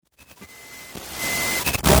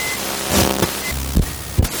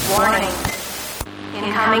Warning.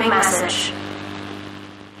 Incoming message.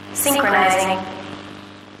 Synchronizing.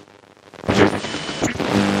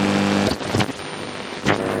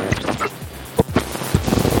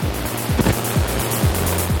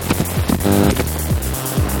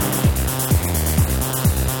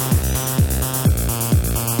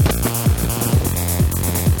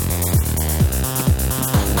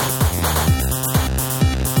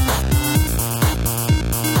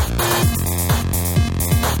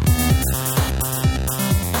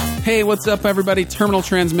 Hey, what's up, everybody? Terminal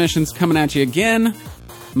Transmissions coming at you again.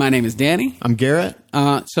 My name is Danny. I'm Garrett.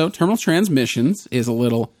 So Terminal Transmissions is a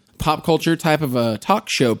little pop culture type of a talk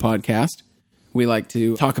show podcast. We like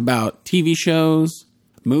to talk about TV shows,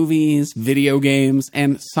 movies, video games,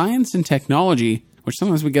 and science and technology, which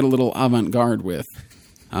sometimes we get a little avant-garde with.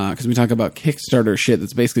 Because we talk about Kickstarter shit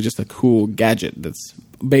that's basically just a cool gadget that's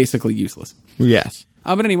basically useless. Yes.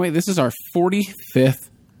 But anyway, this is our 45th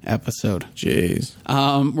episode. Jeez.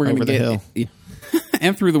 We're gonna Over the hill.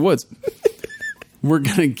 and through the woods. We're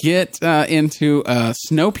gonna get into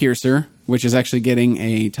Snowpiercer, which is actually getting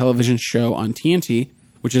a television show on TNT,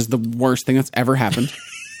 which is the worst thing that's ever happened.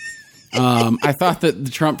 I thought that the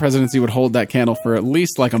Trump presidency would hold that candle for at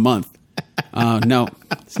least like a month. No,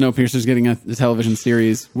 Snowpiercer's getting a television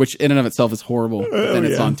series, which in and of itself is horrible. But then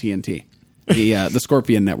it's on TNT, the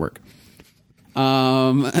Scorpion Network.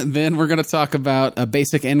 Then we're going to talk about a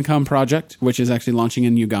Basic Income Project, which is actually launching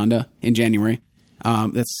in Uganda in January.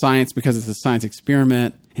 That's science because it's a science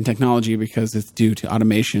experiment, and technology because it's due to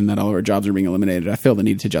automation that all of our jobs are being eliminated. I feel the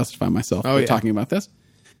need to justify myself talking about this.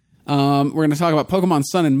 We're going to talk about Pokemon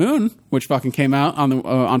Sun and Moon, which fucking came out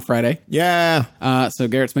on Friday. Yeah. So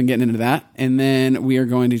Garrett's been getting into that. And then we are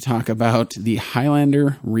going to talk about the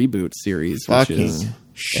Highlander reboot series, which is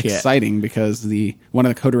exciting because one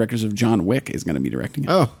of the co-directors of John Wick is going to be directing it.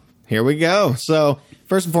 Oh, here we go. So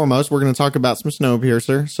first and foremost, we're going to talk about some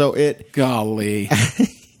Snowpiercer. So Golly.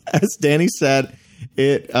 As Danny said,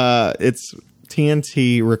 it's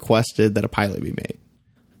TNT requested that a pilot be made.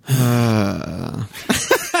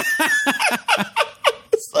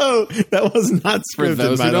 So that was not scripted, For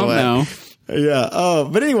those by who the don't way. know. Yeah. Oh,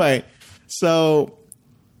 but anyway, so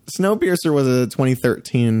Snowpiercer was a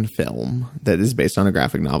 2013 film that is based on a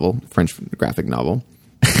French graphic novel.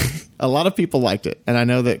 A lot of people liked it, and I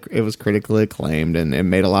know that it was critically acclaimed, and it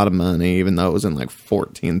made a lot of money, even though it was in like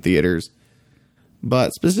 14 theaters.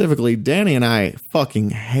 But specifically, Danny and I fucking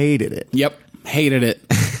hated it. Yep. Hated it.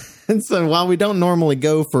 And so while we don't normally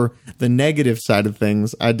go for the negative side of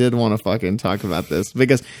things, I did want to fucking talk about this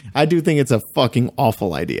because I do think it's a fucking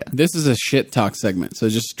awful idea. This is a shit talk segment, so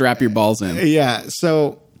just strap your balls in. Yeah,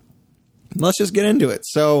 so let's just get into it.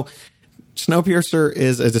 So Snowpiercer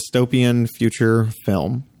is a dystopian future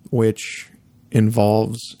film which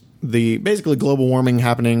involves the basically global warming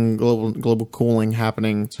happening, global cooling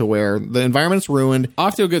happening to where the environment's ruined.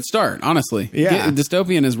 Off to a good start, honestly. Yeah.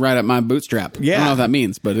 Dystopian is right up my bootstrap. Yeah. I don't know what that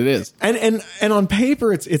means, but it is. And on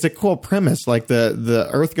paper, it's a cool premise. Like the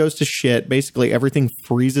Earth goes to shit. Basically, everything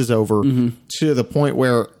freezes over to the point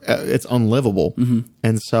where it's unlivable.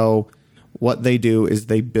 And so what they do is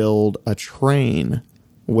they build a train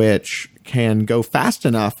which can go fast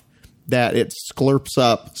enough that it sklurps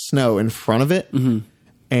up snow in front of it.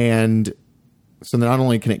 And so not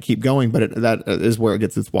only can it keep going, but that is where it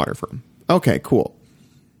gets its water from. Okay, cool.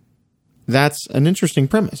 That's an interesting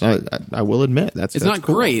premise. I will admit that's not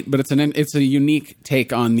cool. great, but it's a unique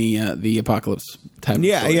take on the apocalypse type. of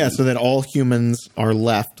story. Yeah. So that all humans are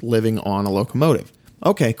left living on a locomotive.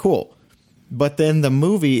 Okay, cool. But then the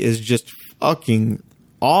movie is just fucking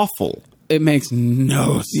awful. It makes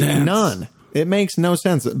no sense. None. It makes no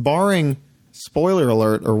sense. Barring, spoiler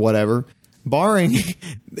alert or whatever, barring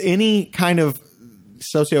any kind of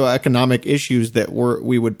socioeconomic issues that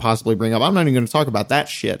we would possibly bring up. I'm not even going to talk about that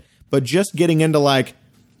shit. But just getting into like,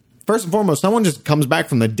 first and foremost, someone just comes back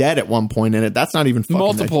from the dead at one point in it. That's not even fucking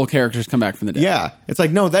Multiple characters come back from the dead. Yeah. It's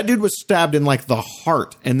like, no, that dude was stabbed in like the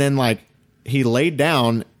heart. And then like he laid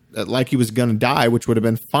down like he was going to die, which would have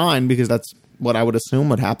been fine because that's what I would assume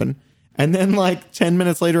would happen. And then like 10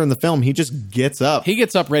 minutes later in the film, he just gets up. He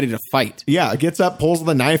gets up ready to fight. Yeah, gets up, pulls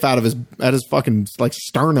the knife out of his fucking like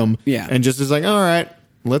sternum. Yeah. And just is like, all right,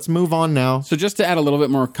 let's move on now. So just to add a little bit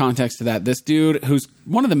more context to that, this dude who's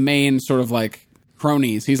one of the main sort of like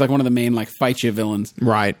cronies, he's like one of the main like fight you villains.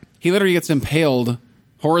 Right. He literally gets impaled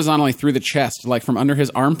horizontally through the chest, like from under his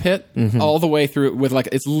armpit all the way through with like,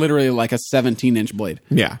 it's literally like a 17-inch blade.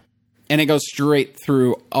 Yeah. And it goes straight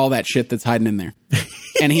through all that shit that's hiding in there.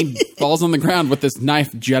 And he falls on the ground with this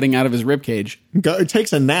knife jutting out of his ribcage.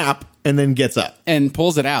 Takes a nap and then gets up. And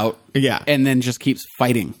pulls it out. Yeah. And then just keeps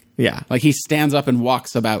fighting. Yeah. Like he stands up and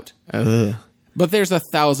walks about. But there's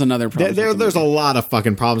 1,000 other problems. There's a lot of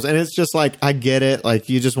fucking problems. And it's just like, I get it. Like,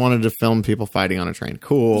 you just wanted to film people fighting on a train.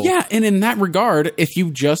 Cool. Yeah, and in that regard, if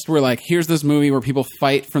you just were like, here's this movie where people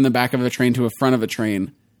fight from the back of a train to a front of a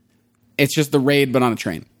train, it's just the Raid, but on a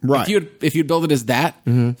train. Right. If you'd build it as that,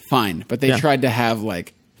 fine. But they tried to have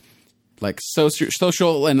like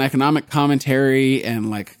social and economic commentary and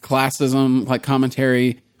like classism like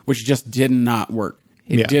commentary, which just did not work.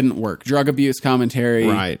 It didn't work. Drug abuse commentary.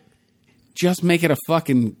 Right. Just make it a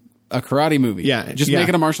karate movie. Yeah. Just make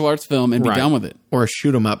it a martial arts film and be done with it. Or a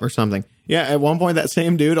shoot 'em up or something. Yeah. At one point, that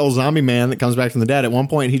same dude, old zombie man that comes back from the dead, at one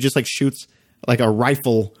point, he just like shoots like a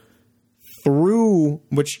rifle through,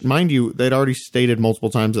 which, mind you, they'd already stated multiple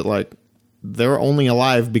times that like they're only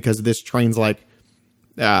alive because this train's like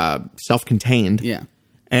self-contained. Yeah.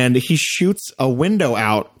 And he shoots a window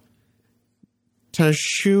out to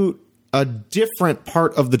shoot a different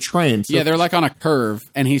part of the train. So, yeah, they're like on a curve,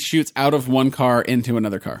 and he shoots out of one car into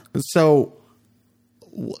another car. So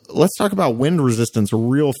let's talk about wind resistance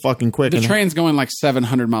real fucking quick. The train's going like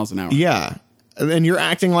 700 miles an hour. Yeah. And you're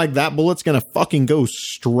acting like that bullet's going to fucking go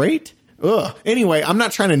straight? Ugh. Anyway, I'm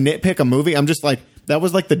not trying to nitpick a movie. I'm just like, that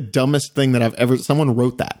was like the dumbest thing that I've ever... Someone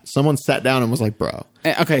wrote that. Someone sat down and was like, bro.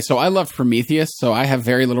 Okay, so I love Prometheus, so I have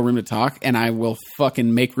very little room to talk, and I will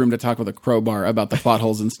fucking make room to talk with a crowbar about the plot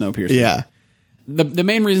holes in Snowpiercer. Yeah. The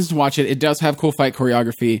main reasons to watch it, it does have cool fight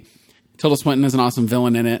choreography. Tilda Swinton is an awesome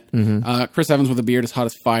villain in it. Chris Evans with a beard is hot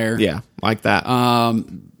as fire. Yeah, like that.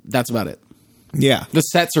 That's about it. Yeah. The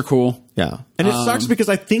sets are cool. Yeah. And it sucks because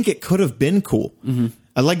I think it could have been cool.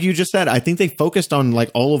 Like you just said, I think they focused on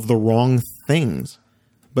like all of the wrong things.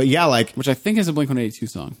 But yeah, like... Which I think is a Blink-182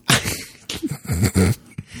 song.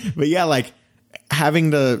 But yeah, like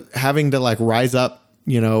having to like rise up,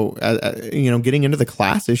 getting into the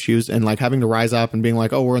class issues and like having to rise up and being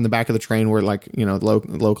like, oh, we're in the back of the train. We're like,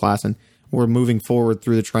 low class and we're moving forward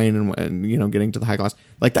through the train and getting to the high class.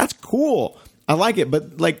 Like, that's cool. I like it.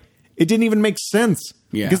 But like, it didn't even make sense.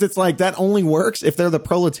 Yeah. Because it's like, that only works if they're the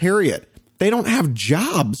proletariat. They don't have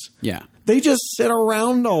jobs. Yeah. They just sit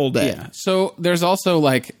around all day. Yeah. So there's also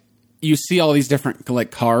like, you see all these different like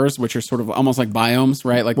cars, which are sort of almost like biomes,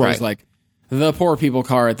 right? Like there's like the poor people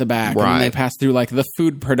car at the back, and then they pass through like the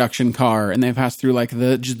food production car, and they pass through like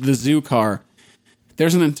the zoo car.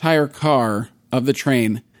 There's an entire car of the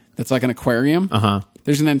train that's like an aquarium.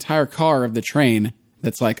 There's an entire car of the train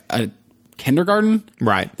that's like a kindergarten.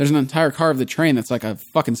 Right. There's an entire car of the train that's like a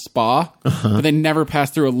fucking spa, but they never pass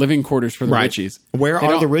through a living quarters for the Richies. Where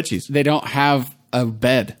are the Richies? They don't have a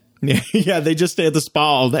bed. Yeah, they just stay at the spa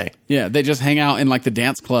all day. Yeah, they just hang out in like the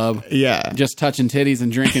dance club. Yeah. Just touching titties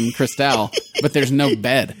and drinking Cristal, but there's no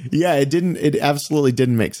bed. Yeah, it absolutely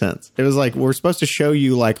didn't make sense. It was like, we're supposed to show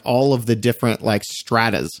you like all of the different like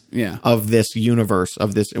stratas of this universe,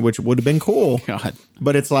 of this, which would have been cool. God.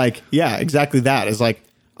 But it's like, yeah, exactly that. It's like,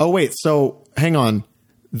 oh wait, so hang on.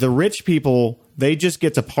 The rich people, they just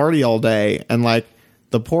get to party all day, and like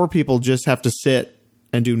the poor people just have to sit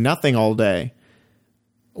and do nothing all day.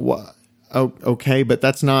 What? Oh, okay, but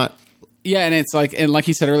that's not. Yeah, and it's like, and like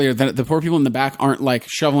you said earlier, the poor people in the back aren't like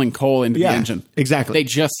shoveling coal into the engine. Exactly. They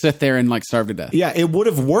just sit there and like starve to death. Yeah, it would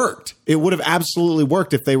have worked. It would have absolutely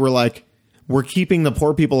worked if they were like, we're keeping the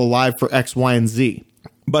poor people alive for X, Y, and Z.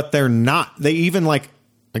 But they're not. They even like,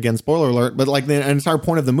 again, spoiler alert, but like the entire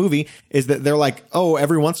point of the movie is that they're like, oh,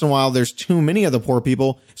 every once in a while there's too many of the poor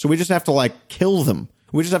people, so we just have to like kill them.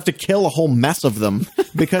 We just have to kill a whole mess of them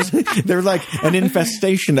because they're like an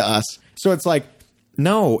infestation to us. So it's like,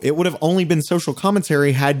 no, it would have only been social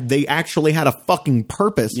commentary had they actually had a fucking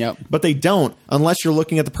purpose. Yep. But they don't. Unless you're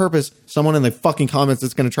looking at the purpose, someone in the fucking comments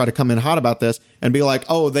is going to try to come in hot about this and be like,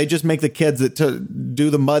 oh, they just make the kids to do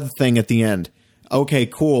the mud thing at the end. Okay,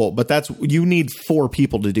 cool. But you need 4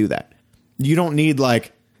 people to do that. You don't need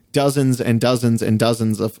like dozens and dozens and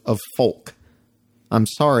dozens of folk. I'm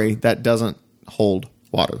sorry, that doesn't hold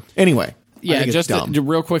water. Anyway. Yeah, just to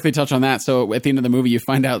real quickly touch on that. So at the end of the movie, you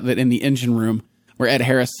find out that in the engine room where Ed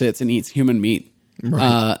Harris sits and eats human meat,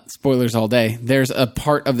 spoilers all day, there's a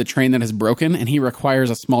part of the train that is broken, and he requires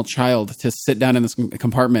a small child to sit down in this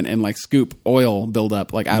compartment and like scoop oil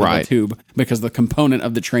buildup like out of a tube because the component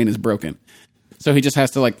of the train is broken. So he just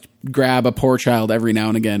has to like grab a poor child every now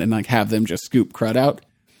and again and like have them just scoop crud out.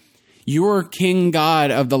 You're king god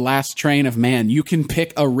of the last train of man. You can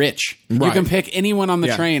pick a rich. Right. You can pick anyone on the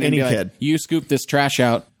train and be like, you scoop this trash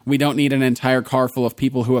out. We don't need an entire car full of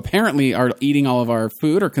people who apparently are eating all of our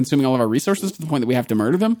food or consuming all of our resources to the point that we have to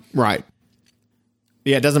murder them. Right.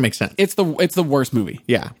 Yeah, it doesn't make sense. It's the worst movie.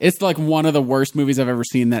 Yeah. It's like one of the worst movies I've ever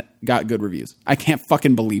seen that got good reviews. I can't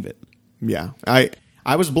fucking believe it. Yeah.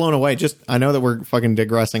 I was blown away. I know that we're fucking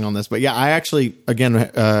digressing on this, but yeah, I actually, again,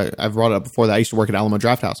 I've brought it up before that I used to work at Alamo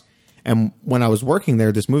Drafthouse. And when I was working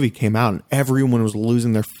there, this movie came out and everyone was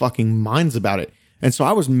losing their fucking minds about it. And so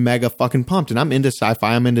I was mega fucking pumped, and I'm into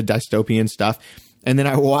sci-fi. I'm into dystopian stuff. And then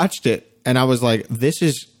I watched it and I was like, this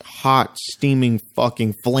is hot, steaming,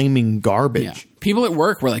 fucking flaming garbage. Yeah. People at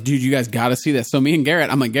work were like, dude, you guys got to see this. So me and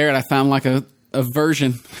Garrett, I'm like, Garrett, I found like a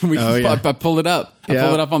version. I pulled it up. I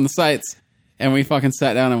pulled it up on the sites, and we fucking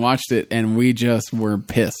sat down and watched it, and we just were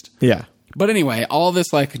pissed. Yeah. But anyway, all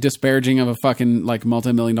this like disparaging of a fucking like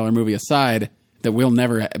multi-million-dollar movie aside, that will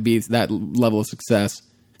never be that level of success.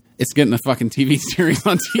 It's getting a fucking TV series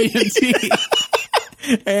on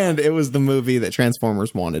TNT. And it was the movie that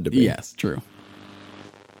Transformers wanted to be. Yes, true.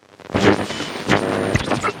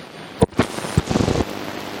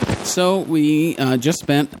 So we just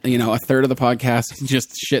spent, a third of the podcast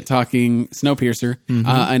just shit talking Snowpiercer,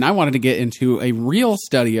 and I wanted to get into a real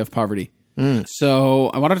study of poverty. So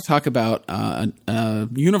I wanted to talk about a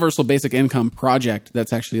universal basic income project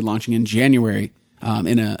that's actually launching in January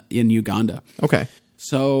in Uganda. Okay.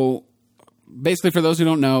 So basically, for those who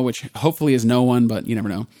don't know, which hopefully is no one, but you never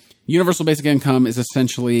know, universal basic income is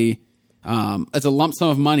essentially it's a lump sum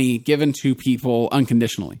of money given to people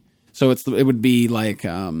unconditionally. So it would be like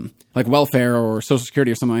welfare or Social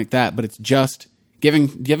Security or something like that, but it's just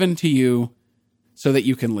given to you so that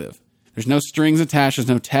you can live. There's no strings attached. There's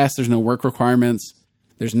no tests. There's no work requirements.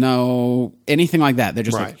 There's no anything like that. They're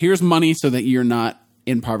just like, here's money so that you're not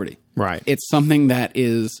in poverty. Right. It's something that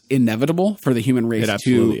is inevitable for the human race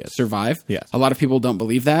to survive. Yes. A lot of people don't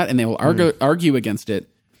believe that, and they will argue against it.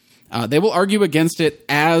 They will argue against it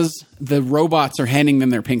as the robots are handing them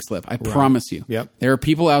their pink slip. I promise you. Yep. There are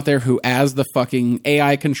people out there who, as the fucking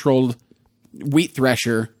AI-controlled wheat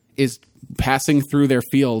thresher is passing through their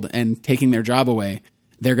field and taking their job away,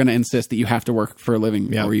 they're going to insist that you have to work for a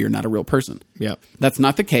living or you're not a real person. Yep. That's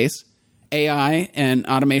not the case. AI and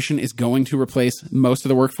automation is going to replace most of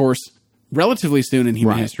the workforce relatively soon in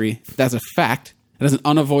human history. That's a fact. That is an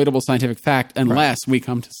unavoidable scientific fact unless we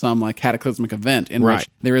come to some like cataclysmic event in which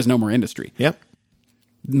there is no more industry. Yep.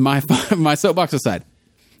 My soapbox aside.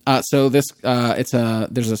 So this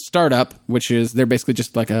there's a startup which is they're basically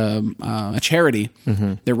just like a charity.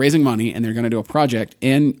 They're raising money and they're going to do a project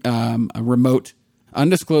in a remote,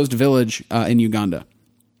 undisclosed village in Uganda.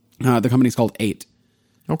 The company's called 8.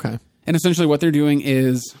 Okay. And essentially what they're doing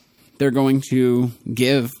is they're going to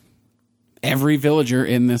give every villager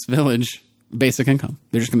in this village basic income.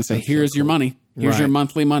 They're just going to say, here's your money. Here's your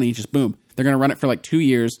monthly money. Just boom. They're going to run it for like 2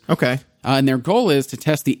 years. Okay. And their goal is to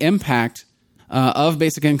test the impact of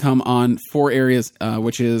basic income on 4 areas,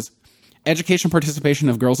 which is education participation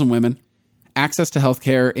of girls and women, access to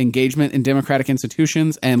healthcare, engagement in democratic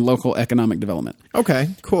institutions, and local economic development. Okay,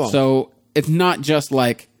 cool. So it's not just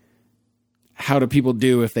like, how do people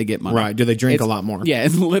do if they get money? Right. Do they drink a lot more? Yeah,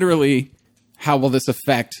 it's literally how will this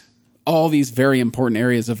affect all these very important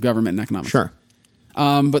areas of government and economics. Sure.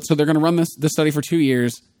 But so they're going to run this study for 2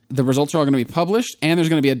 years. The results are all going to be published, and there's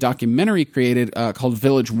going to be a documentary created called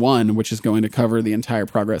Village One, which is going to cover the entire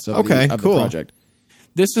progress of the project.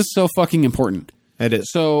 This is so fucking important. It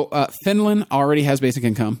is. So Finland already has basic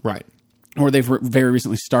income. Right. Or they've very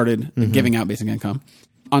recently started giving out basic income.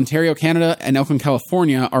 Ontario, Canada, and Oakland,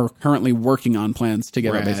 California are currently working on plans to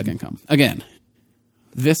give out basic income. Again,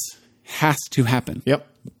 this has to happen. Yep.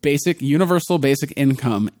 Universal basic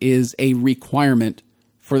income is a requirement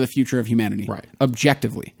for the future of humanity. Right.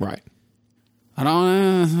 Objectively. Right. I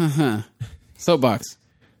don't soapbox.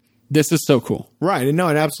 This is so cool. Right. No,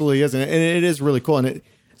 it absolutely is. And it is really cool. And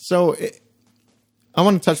I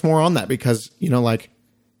want to touch more on that because,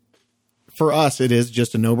 for us, it is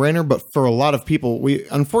just a no-brainer. But for a lot of people, we've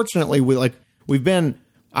been,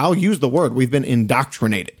 I'll use the word, we've been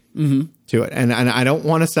indoctrinated to it. And I don't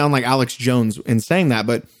want to sound like Alex Jones in saying that,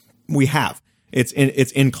 but we have. It's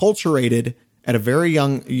enculturated at a very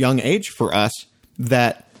young age for us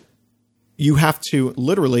that you have to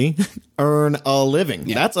literally earn a living.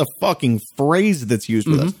 Yeah. That's a fucking phrase that's used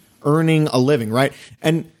with us. Earning a living, right?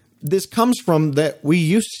 And this comes from that we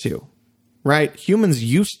used to, right? Humans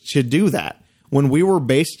used to do that when we were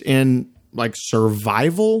based in like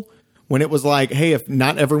survival, when it was like, hey, if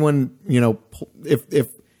not everyone, if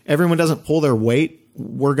everyone doesn't pull their weight,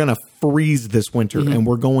 we're going to freeze this winter and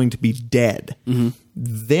we're going to be dead.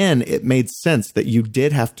 Then it made sense that you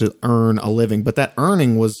did have to earn a living, but that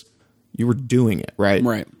earning was, you were doing it, right?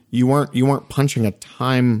 Right. You weren't punching a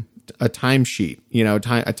time sheet, a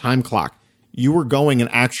time clock. You were going and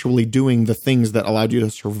actually doing the things that allowed you to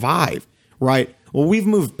survive, right? Well, we've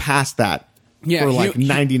moved past that for like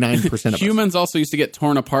 99% of us. Humans also used to get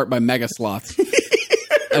torn apart by mega sloths.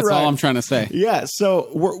 That's Right. all I'm trying to say. Yeah, so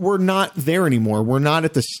we're not there anymore. We're not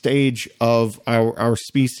at the stage of our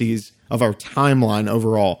species, of our timeline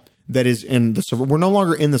overall, that is in the we're no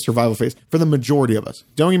longer in the survival phase for the majority of us.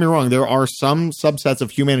 Don't get me wrong, there are some subsets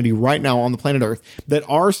of humanity right now on the planet Earth that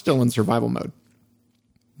are still in survival mode.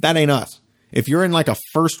 That ain't us. If you're in like a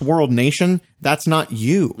first world nation, that's not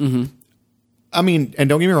you. I mean, and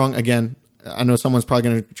don't get me wrong, again, I know someone's probably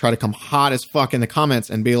going to try to come hot as fuck in the comments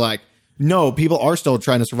and be like, no, people are still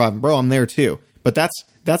trying to survive. Bro, I'm there too. But that's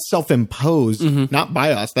self-imposed, not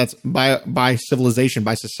by us. That's by civilization,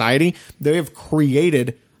 by society. They have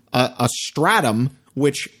created a stratum,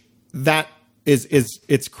 which that is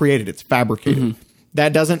it's created. It's fabricated.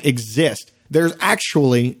 That doesn't exist. There's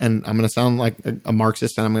actually, and I'm going to sound like a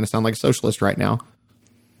Marxist and I'm going to sound like a socialist right now.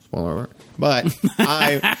 Spoiler alert. But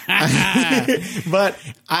I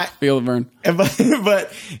Feel the burn.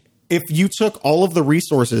 but if you took all of the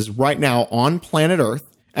resources right now on planet Earth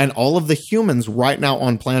and all of the humans right now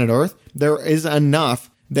on planet Earth, there is enough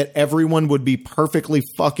that everyone would be perfectly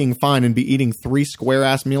fucking fine and be eating 3 square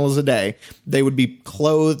ass meals a day. They would be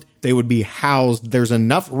clothed. They would be housed. There's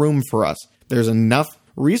enough room for us. There's enough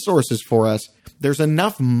resources for us. There's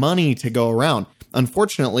enough money to go around.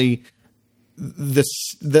 Unfortunately, the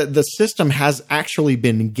system has actually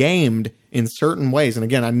been gamed in certain ways. And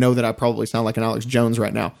again, I know that I probably sound like an Alex Jones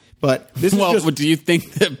right now, but this is just... do you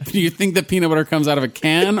think that peanut butter comes out of a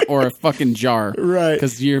can or a fucking jar? Right.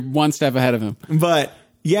 Because you're one step ahead of him. But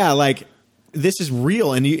yeah, like this is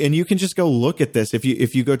real, and you can just go look at this if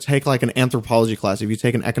you go take like an anthropology class, if you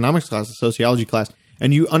take an economics class, a sociology class,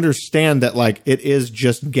 and you understand that like it is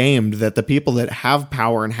just gamed, that the people that have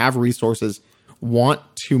power and have resources want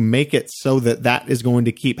to make it so that that is going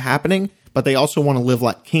to keep happening, but they also want to live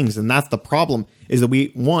like kings. And that's the problem, is that we,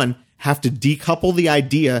 one, have to decouple the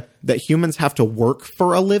idea that humans have to work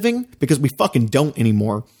for a living, because we fucking don't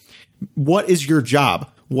anymore. What is your job?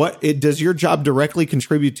 Does your job directly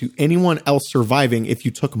contribute to anyone else surviving if you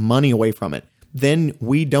took money away from it? Then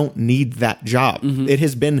we don't need that job. It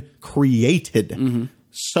has been created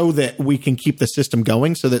so that we can keep the system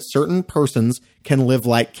going, so that certain persons can live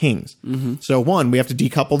like kings. So one, we have to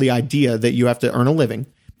decouple the idea that you have to earn a living.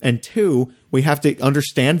 And two, we have to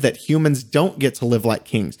understand that humans don't get to live like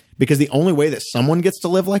kings, because the only way that someone gets to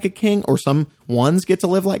live like a king, or some ones get to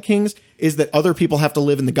live like kings, is that other people have to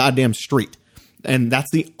live in the goddamn street. And that's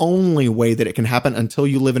the only way that it can happen, until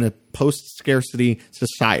you live in a post-scarcity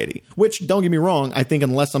society. Which, don't get me wrong, I think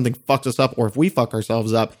unless something fucks us up, or if we fuck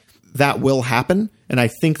ourselves up, that will happen. And I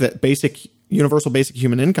think that universal basic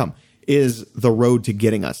human income is the road to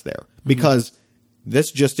getting us there. Because this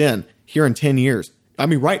just here in 10 years, I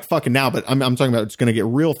mean, right fucking now, but I'm talking about it's going to get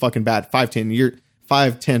real fucking bad 5,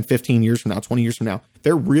 10, 15 years from now, 20 years from now.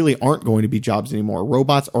 There really aren't going to be jobs anymore.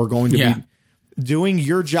 Robots are going to be doing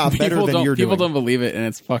your job better than you're doing. People don't believe it, and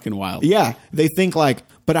it's fucking wild. Yeah. They think like,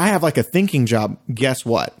 but I have like a thinking job. Guess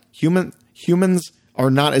what? Humans are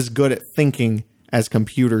not as good at thinking as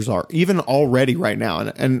computers are, even already right now.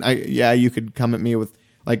 And you could come at me with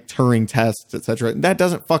like Turing tests, etc. That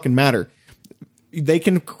doesn't fucking matter. They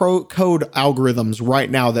can code algorithms right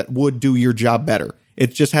now that would do your job better.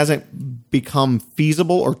 It just hasn't become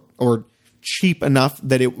feasible or cheap enough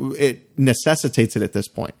that it necessitates it at this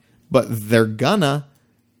point. But they're gonna,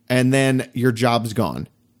 and then your job's gone.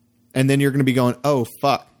 And then you're going to be going, oh,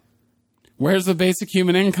 fuck. Where's the basic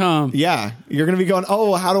human income? Yeah. You're going to be going,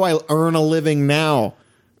 oh, how do I earn a living now?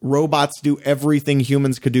 Robots do everything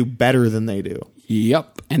humans could do better than they do.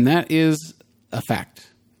 Yep. And that is a fact.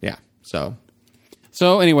 Yeah. So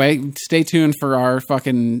anyway, stay tuned for our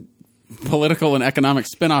fucking political and economic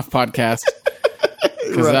spinoff podcast.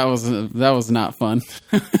 Because that was not fun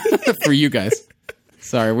for you guys.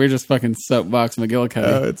 Sorry, we're just fucking soapbox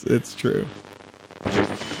McGillicuddy. It's true.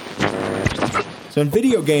 So in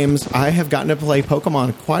video games, I have gotten to play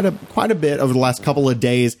Pokemon quite a bit over the last couple of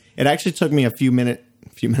days. It actually took me a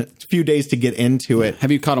few days to get into it.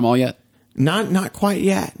 Have you caught them all yet? Not quite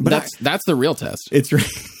yet. But that's the real test. It's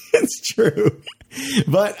true.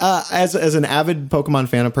 But as an avid Pokemon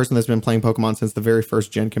fan, a person that's been playing Pokemon since the very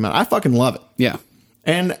first gen came out, I fucking love it. Yeah.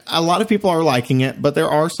 And a lot of people are liking it, but there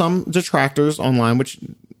are some detractors online, which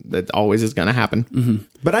that always is going to happen. Mm-hmm.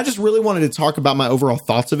 But I just really wanted to talk about my overall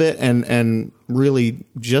thoughts of it, and really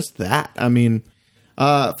just that. I mean,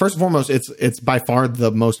 first and foremost, it's by far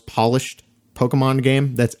the most polished Pokemon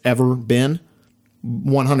game that's ever been.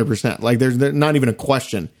 100%. Like there's not even a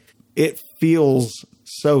question. It feels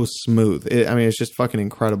so smooth. It's just fucking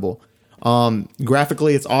incredible.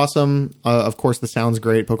 Graphically, it's awesome. Of course, the sound's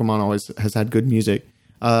great. Pokemon always has had good music.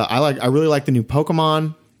 I really like the new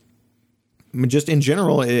Pokemon. just in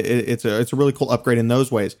general, it's a really cool upgrade in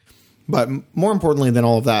those ways. But more importantly than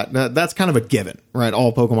all of that, that's kind of a given, right?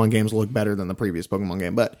 All Pokemon games look better than the previous Pokemon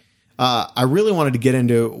game. But I really wanted to get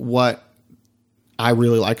into what I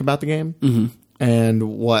really like about the game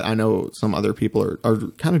and what I know some other people are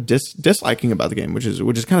kind of disliking about the game, which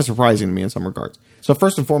is kind of surprising to me in some regards. So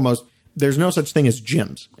first and foremost, there's no such thing as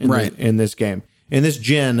gyms in this game. In this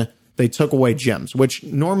gen, they took away gyms, which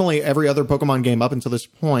normally every other Pokemon game up until this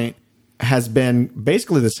point has been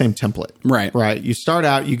basically the same template. Right. You start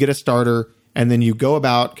out, you get a starter, and then you go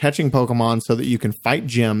about catching Pokemon so that you can fight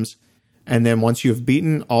gyms. And then once you have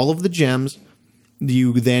beaten all of the gyms,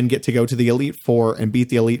 you then get to go to the Elite Four and beat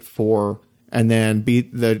the Elite Four, and then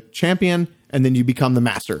beat the champion, and then you become the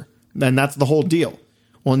master. And that's the whole deal.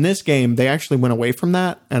 Well, in this game, they actually went away from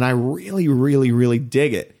that, and I really, really, really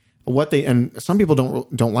dig it. And some people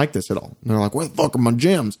don't like this at all. They're like, "Where the fuck are my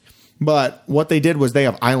gyms?" But what they did was they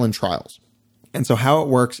have island trials. And so how it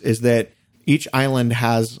works is that each island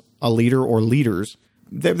has a leader or leaders.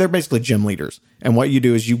 They're basically gym leaders. And what you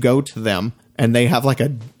do is you go to them, and they have like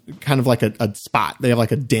a kind of like a spot. They have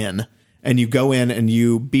like a den, and you go in and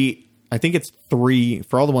you beat, I think it's 3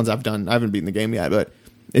 for all the ones I've done. I haven't beaten the game yet, but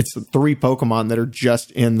it's 3 Pokemon that are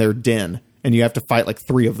just in their den, and you have to fight like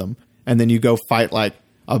 3 of them. And then you go fight like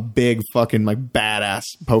a big fucking like badass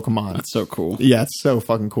Pokemon. That's so cool. Yeah, it's so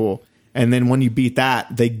fucking cool. And then when you beat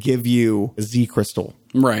that, they give you a Z Crystal.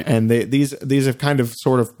 Right. And these have kind of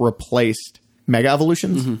sort of replaced Mega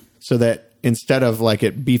Evolutions, so that instead of like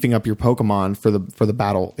it beefing up your Pokemon for the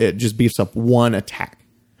battle, it just beefs up one attack,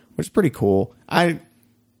 which is pretty cool.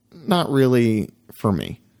 Not really for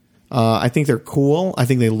me. I think they're cool. I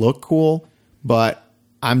think they look cool, but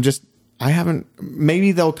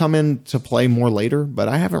maybe they'll come into play more later, but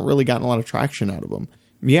I haven't really gotten a lot of traction out of them.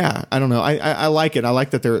 Yeah, I don't know. I like it. I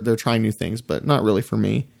like that they're trying new things, but not really for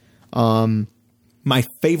me. My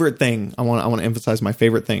favorite thing, I want to emphasize my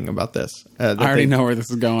favorite thing about this. I already know where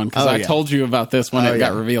this is going, because I told you about this when it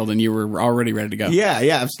got revealed, and you were already ready to go.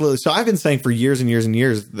 Yeah, absolutely. So I've been saying for years and years and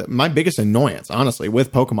years that my biggest annoyance, honestly,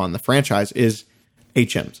 with Pokemon, the franchise, is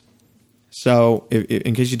HMs. So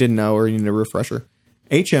in case you didn't know or you need a refresher,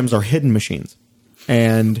 HMs are hidden machines.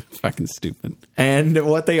 And fucking stupid. And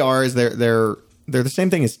what they are is they're the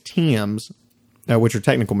same thing as TMs, which are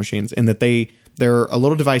technical machines, in that they're a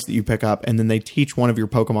little device that you pick up, and then they teach one of your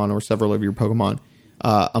Pokemon or several of your Pokemon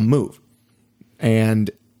a move. And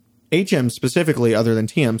HMs specifically, other than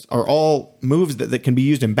TMs, are all moves that can be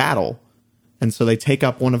used in battle. And so they take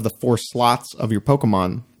up one of the 4 slots of your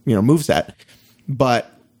Pokemon, moveset. But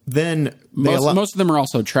then most of them are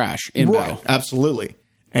also trash in battle. Absolutely.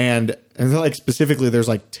 And like specifically, there's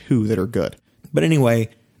like 2 that are good. But anyway,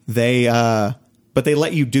 they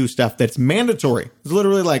let you do stuff that's mandatory. It's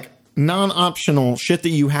literally like non-optional shit that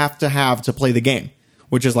you have to play the game,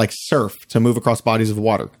 which is like surf to move across bodies of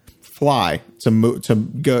water, fly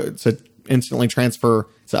to instantly transfer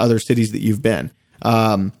to other cities that you've been,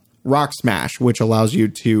 rock smash, which allows you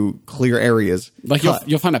to clear areas. Like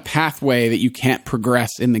you'll find a pathway that you can't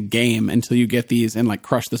progress in the game until you get these and like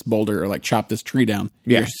crush this boulder or like chop this tree down.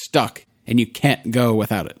 Yeah. You're stuck and you can't go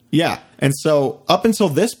without it. Yeah. And so up until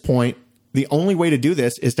this point, the only way to do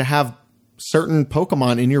this is to have certain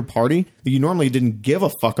Pokemon in your party that you normally didn't give a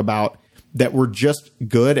fuck about, that were just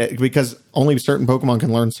good at, because only certain Pokemon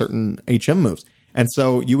can learn certain HM moves. And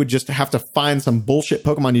so you would just have to find some bullshit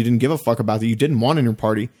Pokemon you didn't give a fuck about that you didn't want in your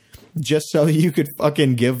party, just so you could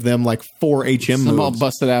fucking give them like 4 HM moves. Some all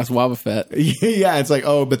busted ass Wobbuffet. Yeah, it's like,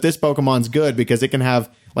 oh, but this Pokemon's good because it can have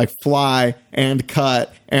like Fly and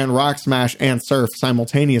Cut and Rock Smash and Surf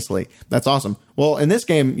simultaneously. That's awesome. Well, in this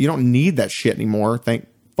game, you don't need that shit anymore. Thank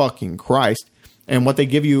fucking Christ. And what they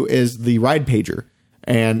give you is the Ride Pager.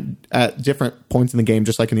 And at different points in the game,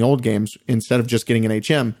 just like in the old games, instead of just getting an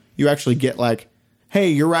HM, you actually get like, hey,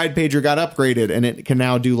 your Ride Pager got upgraded and it can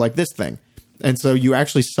now do like this thing. And so you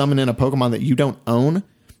actually summon in a Pokemon that you don't own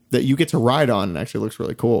that you get to ride on. It actually looks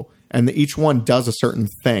really cool. And each one does a certain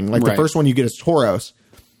thing. Like the first one you get is Tauros.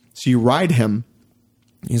 So you ride him.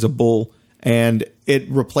 He's a bull. And it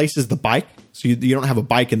replaces the bike. So you don't have a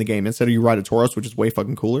bike in the game. Instead of you ride a Tauros, which is way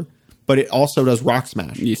fucking cooler. But it also does Rock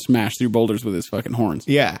Smash. You smash through boulders with his fucking horns.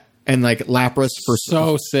 Yeah. And like Lapras for...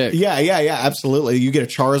 So sick. Yeah, absolutely. You get a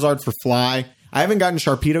Charizard for Fly. I haven't gotten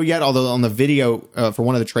Sharpedo yet, although on the video for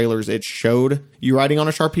one of the trailers, it showed you riding on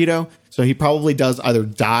a Sharpedo. So he probably does either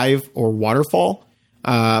dive or waterfall.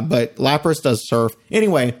 But Lapras does surf.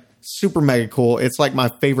 Anyway, super mega cool. It's like my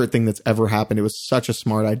favorite thing that's ever happened. It was such a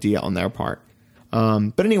smart idea on their part.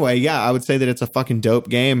 But anyway, yeah, I would say that it's a fucking dope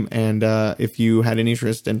game. And if you had any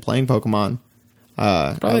interest in playing Pokemon...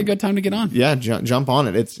 probably a good time to get on. Yeah, jump on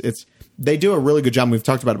it. It's they do a really good job. We've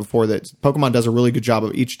talked about it before that Pokemon does a really good job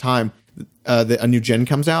of each time that a new gen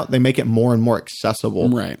comes out, they make it more and more accessible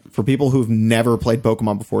Right. for people who've never played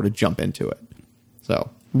Pokemon before to jump into it. So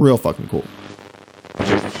real fucking cool.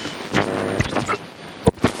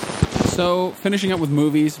 So, finishing up with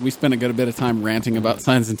movies, we spent a good bit of time ranting about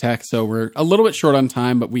science and tech, so we're a little bit short on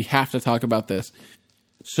time, but we have to talk about this.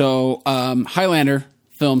 So, Highlander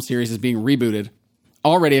film series is being rebooted.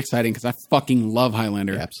 Already exciting because I fucking love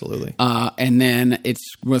Highlander. Absolutely. And then it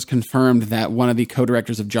was confirmed that one of the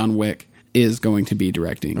co-directors of John Wick is going to be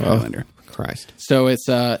directing Highlander. Christ. So it's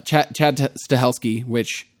Chad Stahelski,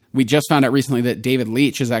 which we just found out recently that David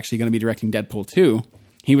Leitch is actually going to be directing Deadpool 2.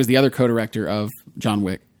 He was the other co-director of John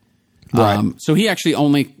Wick. Right. So he actually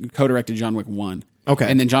only co-directed John Wick 1. Okay.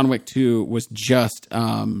 And then John Wick 2 was just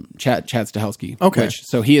Chad Stahelski. Okay.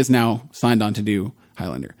 So he is now signed on to do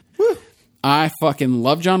Highlander. Woo. I fucking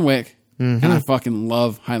love John Wick, and I fucking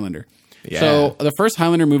love Highlander. Yeah. So the first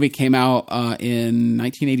Highlander movie came out in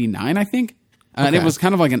 1989, I think. And it Okay. was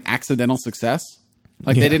kind of like an accidental success.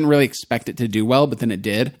 Like they didn't really expect it to do well, but then it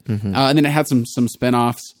did. And then it had some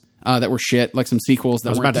spin-offs that were shit, like some sequels that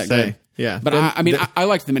weren't about that to say, good. yeah. But I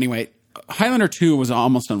liked them anyway. Highlander 2 was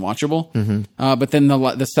almost unwatchable. But then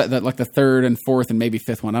the third and fourth and maybe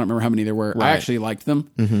fifth one, I don't remember how many there were. I Right. actually liked them.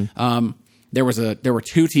 There were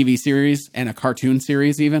 2 TV series and a cartoon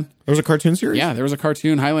series even. There was a cartoon series? Yeah, there was a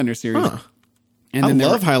cartoon Highlander series. Huh. And I then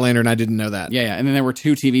love Highlander, and I didn't know that. yeah, and then there were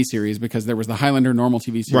 2 TV series because there was the Highlander normal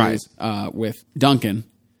TV series with Duncan,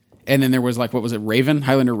 and then there was like, what was it, Raven,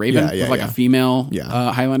 Highlander Raven, Yeah, with like yeah. a female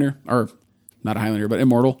Yeah. Highlander, or not a Highlander, but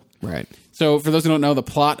immortal. Right. So for those who don't know, the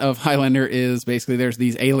plot of Highlander is basically there's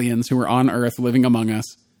these aliens who are on Earth living among us.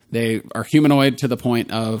 They are humanoid to the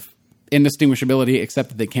point of indistinguishability, except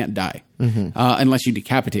that they can't die unless you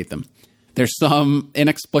decapitate them. There's some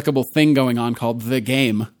inexplicable thing going on called the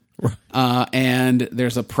game. And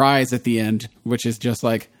there's a prize at the end, which is just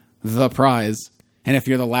like the prize. And if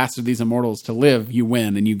you're the last of these immortals to live, you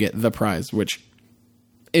win and you get the prize, which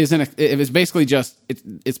it is basically just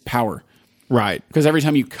it's power. Right. Because every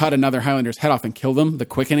time you cut another Highlander's head off and kill them, the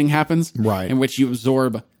quickening happens. Right. In which you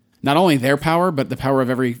absorb not only their power, but the power of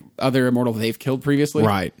every other immortal they've killed previously.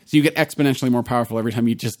 Right. So you get exponentially more powerful every time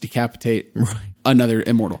you just decapitate another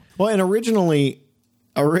immortal. Well, and originally,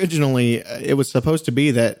 it was supposed to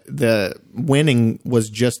be that the winning was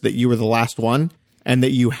just that you were the last one and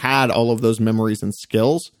that you had all of those memories and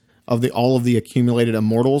skills of all of the accumulated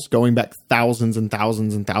immortals going back thousands and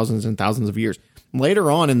thousands and thousands and thousands of years.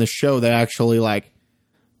 Later on in the show, they actually like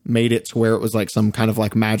made it to where it was like some kind of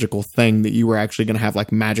like magical thing that you were actually going to have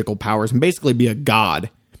like magical powers and basically be a god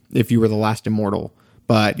if you were the last immortal.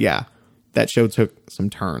 But yeah, that show took some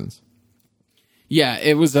turns. Yeah,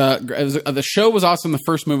 it was the show was awesome. The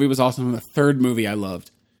first movie was awesome. And the third movie I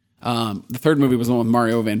loved. The third movie was the one with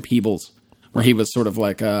Mario Van Peebles, where he was sort of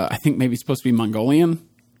like, I think maybe supposed to be Mongolian.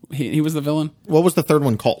 He was the villain. What was the third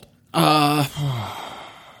one called?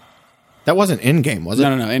 That wasn't Endgame, was it? No.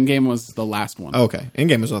 Endgame was the last one. Okay.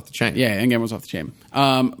 Endgame was off the chain. Yeah, Endgame was off the chain.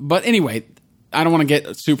 But anyway, I don't want to get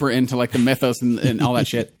super into like the mythos and all that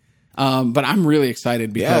shit. But I'm really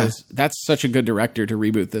excited because that's such a good director to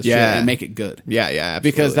reboot this shit and make it good. Yeah,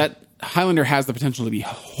 absolutely. Because that Highlander has the potential to be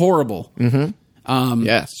horrible.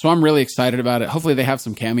 Yes. So I'm really excited about it. Hopefully they have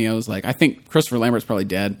some cameos. Like I think Christopher Lambert's probably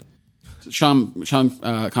dead. Sean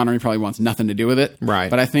Connery probably wants nothing to do with it. Right.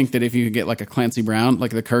 But I think that if you could get like a Clancy Brown,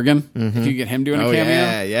 like the Kurgan, if you get him doing a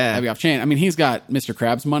cameo, that'd be off chain. I mean, he's got Mr.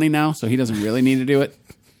 Krabs money now, so he doesn't really need to do it.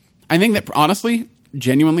 I think that honestly,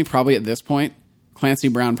 genuinely, probably at this point, Clancy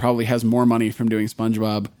Brown probably has more money from doing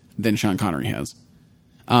SpongeBob than Sean Connery has.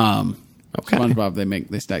 Okay. SpongeBob,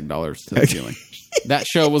 they stack dollars to the ceiling. That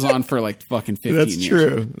show was on for like fucking 15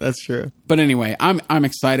 years. That's true. But anyway, I'm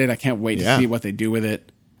excited. I can't wait to see what they do with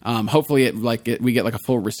it. Hopefully we get like a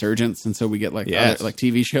full resurgence, and so we get like other, like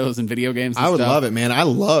TV shows and video games. And I would stuff. love it, man. I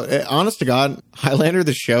love it. Honest to God, Highlander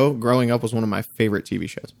the show growing up was one of my favorite TV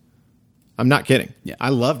shows. I'm not kidding. Yeah. I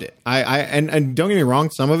loved it. And don't get me wrong,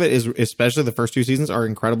 some of it is, especially the first 2 seasons, are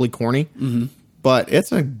incredibly corny. But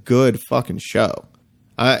it's a good fucking show.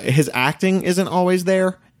 His acting isn't always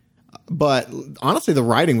there, but honestly, the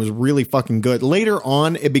writing was really fucking good. Later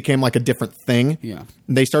on, it became like a different thing. Yeah.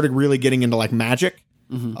 They started really getting into like magic.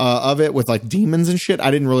 Of it with like demons and shit.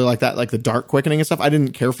 I didn't really like that, like the dark quickening and stuff. I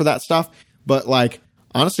didn't care for that stuff. But like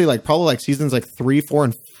honestly, like probably like seasons like 3, 4,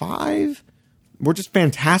 and 5 were just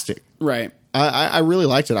fantastic. Right. I really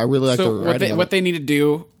liked it. I really liked the So writing. what they need to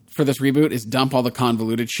do for this reboot is dump all the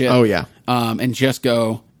convoluted shit. Oh, yeah. And just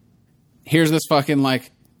go, here's this fucking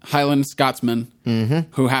like Highland Scotsman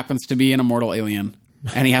who happens to be an immortal alien,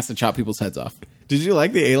 and he has to chop people's heads off. Did you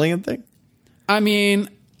like the alien thing? I mean,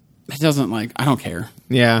 it doesn't I don't care.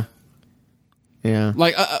 Yeah. Yeah.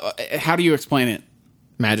 How do you explain it?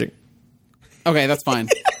 Magic. Okay, that's fine.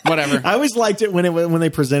 Whatever. I always liked it when they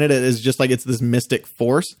presented it as just it's this mystic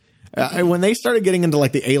force. When they started getting into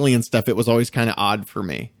the alien stuff, it was always kind of odd for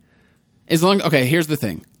me. Okay, here's the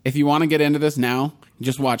thing. If you want to get into this now,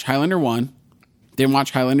 just watch Highlander 1, then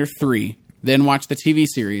watch Highlander 3, then watch the TV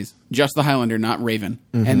series, just the Highlander, not Raven,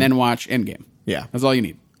 and then watch Endgame. Yeah. That's all you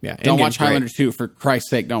need. Yeah. Don't watch Endgame's Highlander great. 2, for Christ's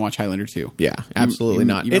sake, don't watch Highlander 2. Yeah, absolutely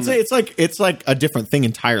not. It's like a different thing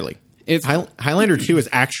entirely. Highlander 2 is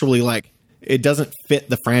actually it doesn't fit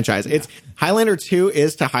the franchise. It's Highlander 2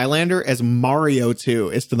 is to Highlander as Mario 2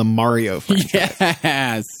 is to the Mario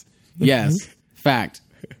franchise. Yes. Fact.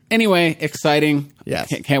 Anyway, exciting. Yes.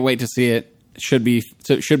 Can't wait to see it. Should be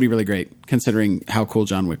really great considering how cool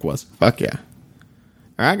John Wick was. Fuck yeah.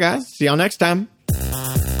 All right, guys. See y'all next time.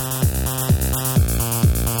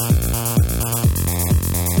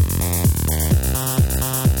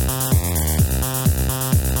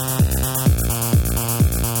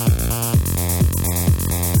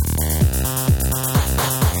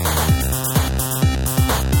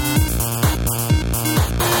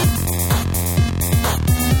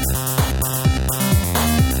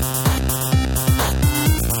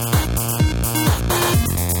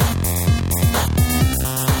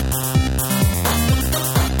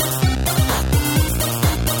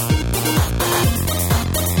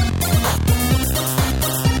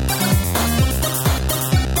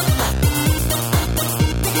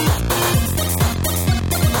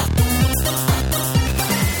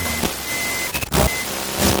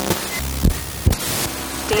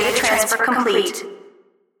 Data transfer complete.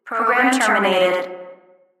 Program terminated.